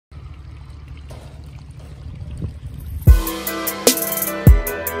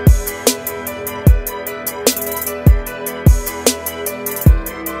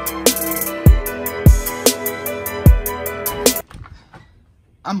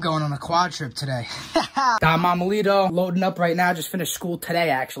going on a quad trip today. Got Mamalito loading up right now. Just finished school today,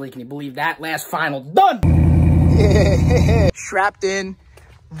 actually. Can you believe that? Last final done. Yeah. Strapped in,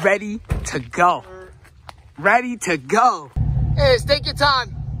 ready to go. Ready to go. Hey, take your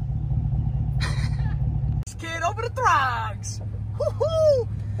time. This kid over the throngs. Woohoo!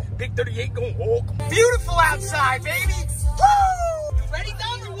 Big 38 going walk. Beautiful outside, baby. Woo! You ready,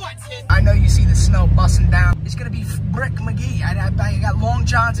 Don, or what, kid? I know you see the snow busting down. It's gonna be Brick McGee. I got Long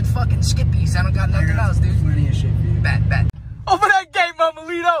Johns and fucking Skippies. I don't got nothing else, dude. Plenty of shit for you. Bet. Open that gate,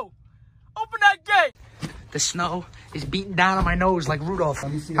 Mamalito. Open that gate. The snow is beating down on my nose like Rudolph.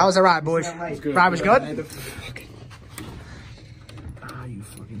 How was the ride, boys? Ride was good? Ah, you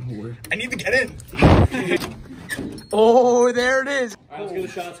fucking whore. I need to get in. Oh, there it is. All right, let's get the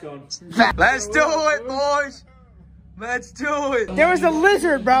shots going. Let's do it, boys. Let's do it. There was a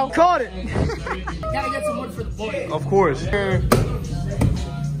lizard, bro. Caught it. Gotta get some wood for the boy. Of course.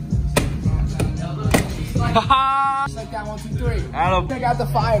 Haha. Just like that, 1, 2, 3. Check out the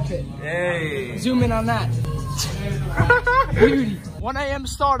fire pit. Hey. Zoom in on that. Beauty. 1 a.m.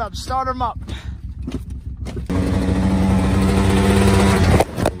 startup. Start them up.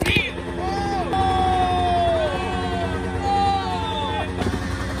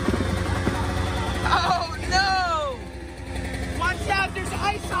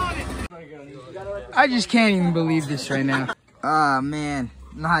 I just can't even believe this right now. Ah, man.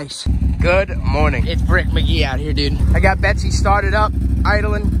 Nice. Good morning. It's Brick McGee out here, dude. I got Betsy started up,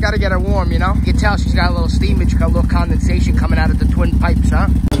 idling. Gotta get her warm, you know? You can tell she's got a little steam, she's got a little condensation coming out of the twin pipes, huh?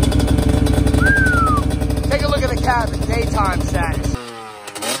 Take a look at the cabin. Daytime status.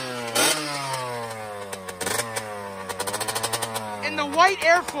 In the white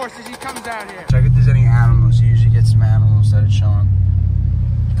Air Force as he comes out here. Check if there's any animals. You usually get some animals that are showing.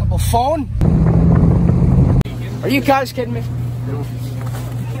 Couple phone. Are you guys kidding me?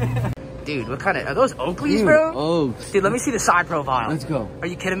 Dude, what kind of, are those Oakleys, bro? Oaks. Dude, let me see the side profile. Let's go. Are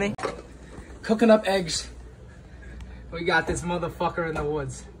you kidding me? Cooking up eggs. We got this motherfucker in the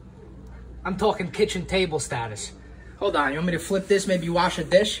woods. I'm talking kitchen table status. Hold on, you want me to flip this, maybe wash a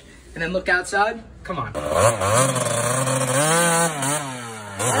dish, and then look outside? Come on.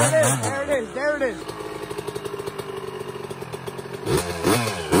 There it is.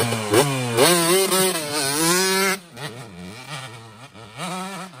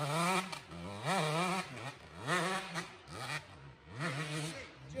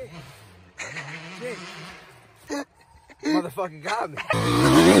 Motherfucker got me.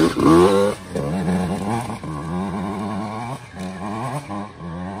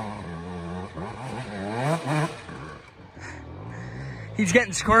 He's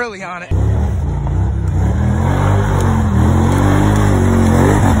getting squirrely on it.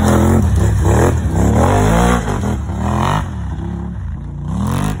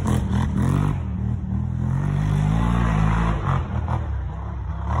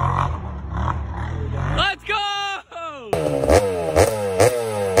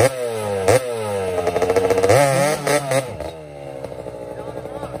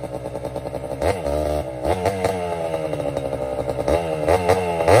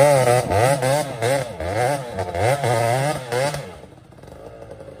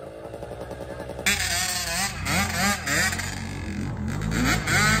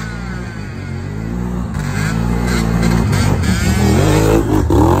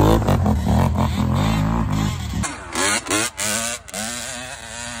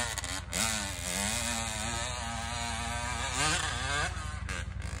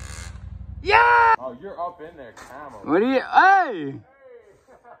 Yeah! Oh, you're up in there, camel. What do you, hey!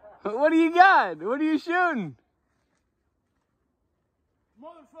 What do you got? What are you shooting?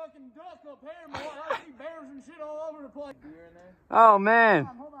 Motherfucking duck up here, boy. I see bears and shit all over the place. You in there? Oh, man.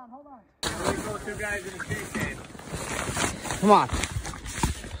 Hold on. There go 2 guys in the case. Come on.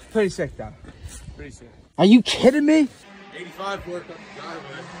 Pretty sick, though. Pretty sick. Are you kidding me? 85 work up the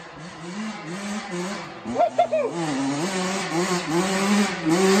driveway.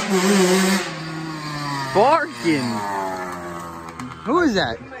 Barking. Who is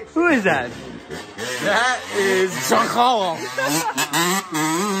that? Who is that? That is Giancarlo.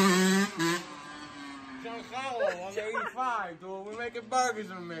 Giancarlo on the 85, dude. We're making burgers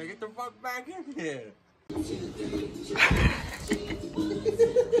in there. Get the fuck back in here.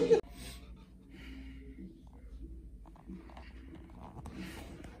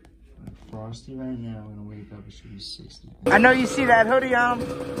 Frosty right now. I'm gonna wake up. It should be 60. I know you see that hoodie on him.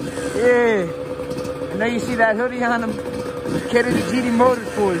 Yeah. I know you see that hoodie on him. Kid of the GD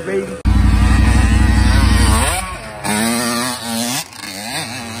Motorsports, baby.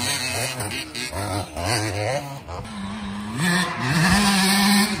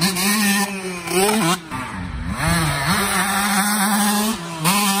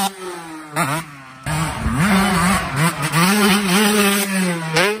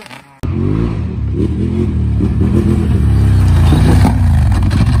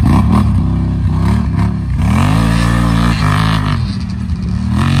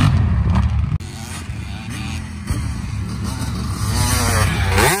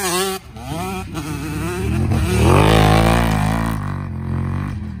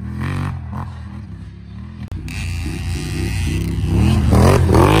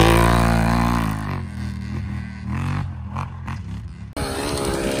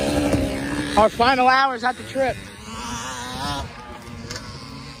 Our final hours at the trip.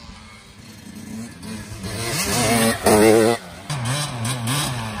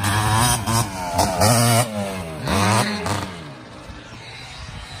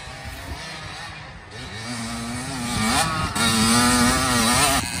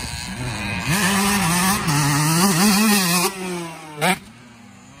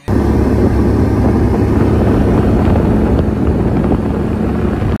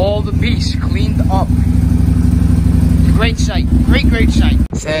 Cleaned up. Great sight. Great sight.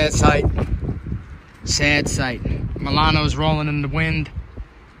 Sad sight. Sad sight. Milano's rolling in the wind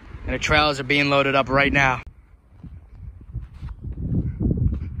and the trailers are being loaded up right now.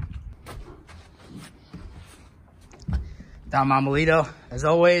 Don Mamalito, as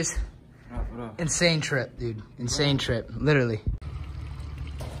always. Insane trip, dude. Insane trip, literally.